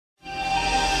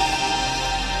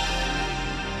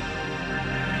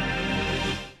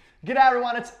G'day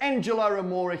everyone, it's Engelo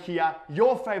Rumora here,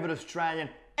 your favorite Australian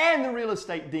and the real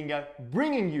estate dingo,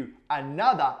 bringing you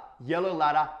another yellow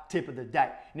ladder tip of the day.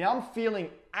 Now I'm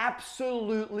feeling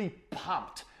absolutely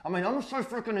pumped. I mean, I'm so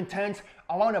freaking intense,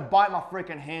 I want to bite my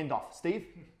freaking hand off. Steve,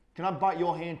 can I bite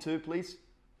your hand too, please?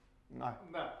 No.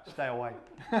 Stay away.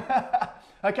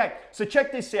 Okay, so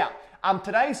check this out.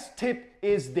 Today's tip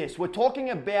is this. We're talking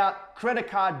about credit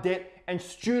card debt and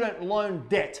student loan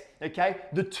debt, okay?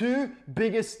 The two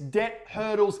biggest debt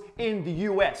hurdles in the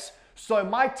US. So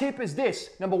my tip is this.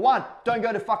 Number one, don't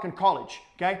go to fucking college,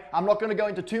 okay? I'm not gonna go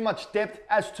into too much depth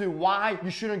as to why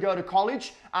you shouldn't go to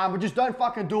college, but just don't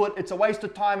fucking do it. It's a waste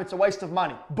of time, it's a waste of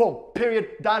money. Boom,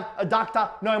 period, done,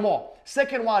 adductor, no more.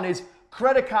 Second one is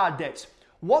credit card debts.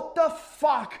 What the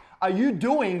fuck are you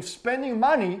doing spending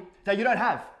money that you don't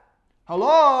have?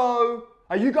 Hello?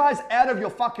 Are you guys out of your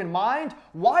fucking mind?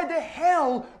 Why the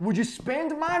hell would you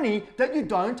spend money that you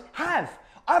don't have?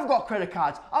 I've got credit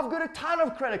cards. I've got a ton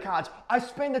of credit cards. I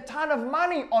spend a ton of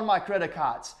money on my credit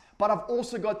cards. But I've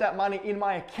also got that money in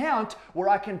my account where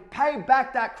I can pay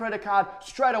back that credit card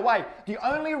straight away. The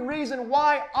only reason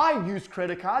why I use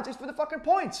credit cards is for the fucking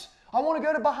points. I want to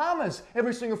go to Bahamas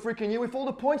every single freaking year with all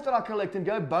the points that I collect and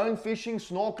go bone fishing,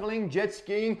 snorkeling, jet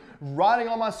skiing, riding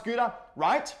on my scooter,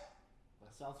 right?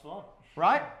 That sounds fun.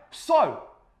 Right? So,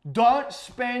 don't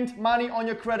spend money on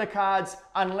your credit cards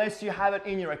unless you have it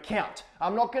in your account.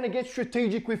 I'm not going to get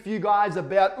strategic with you guys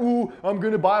about, ooh, I'm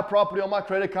going to buy a property on my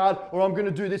credit card or I'm going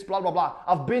to do this, blah, blah, blah.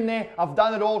 I've been there. I've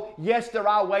done it all. Yes, there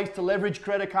are ways to leverage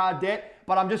credit card debt,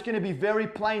 but I'm just going to be very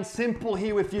plain simple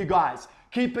here with you guys.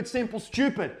 Keep it simple,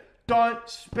 stupid. Don't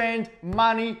spend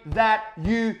money that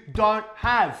you don't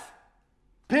have.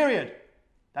 Period.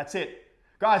 That's it.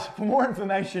 Guys, for more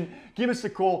information, give us a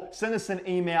call, send us an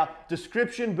email.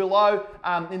 Description below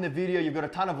in the video, you've got a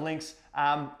ton of links.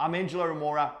 I'm Engelo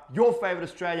Rumora, your favorite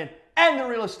Australian and the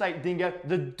real estate dingo,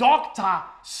 the Dr.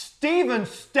 Stephen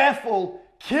Steffel,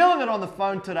 killing it on the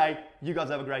phone today. You guys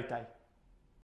have a great day.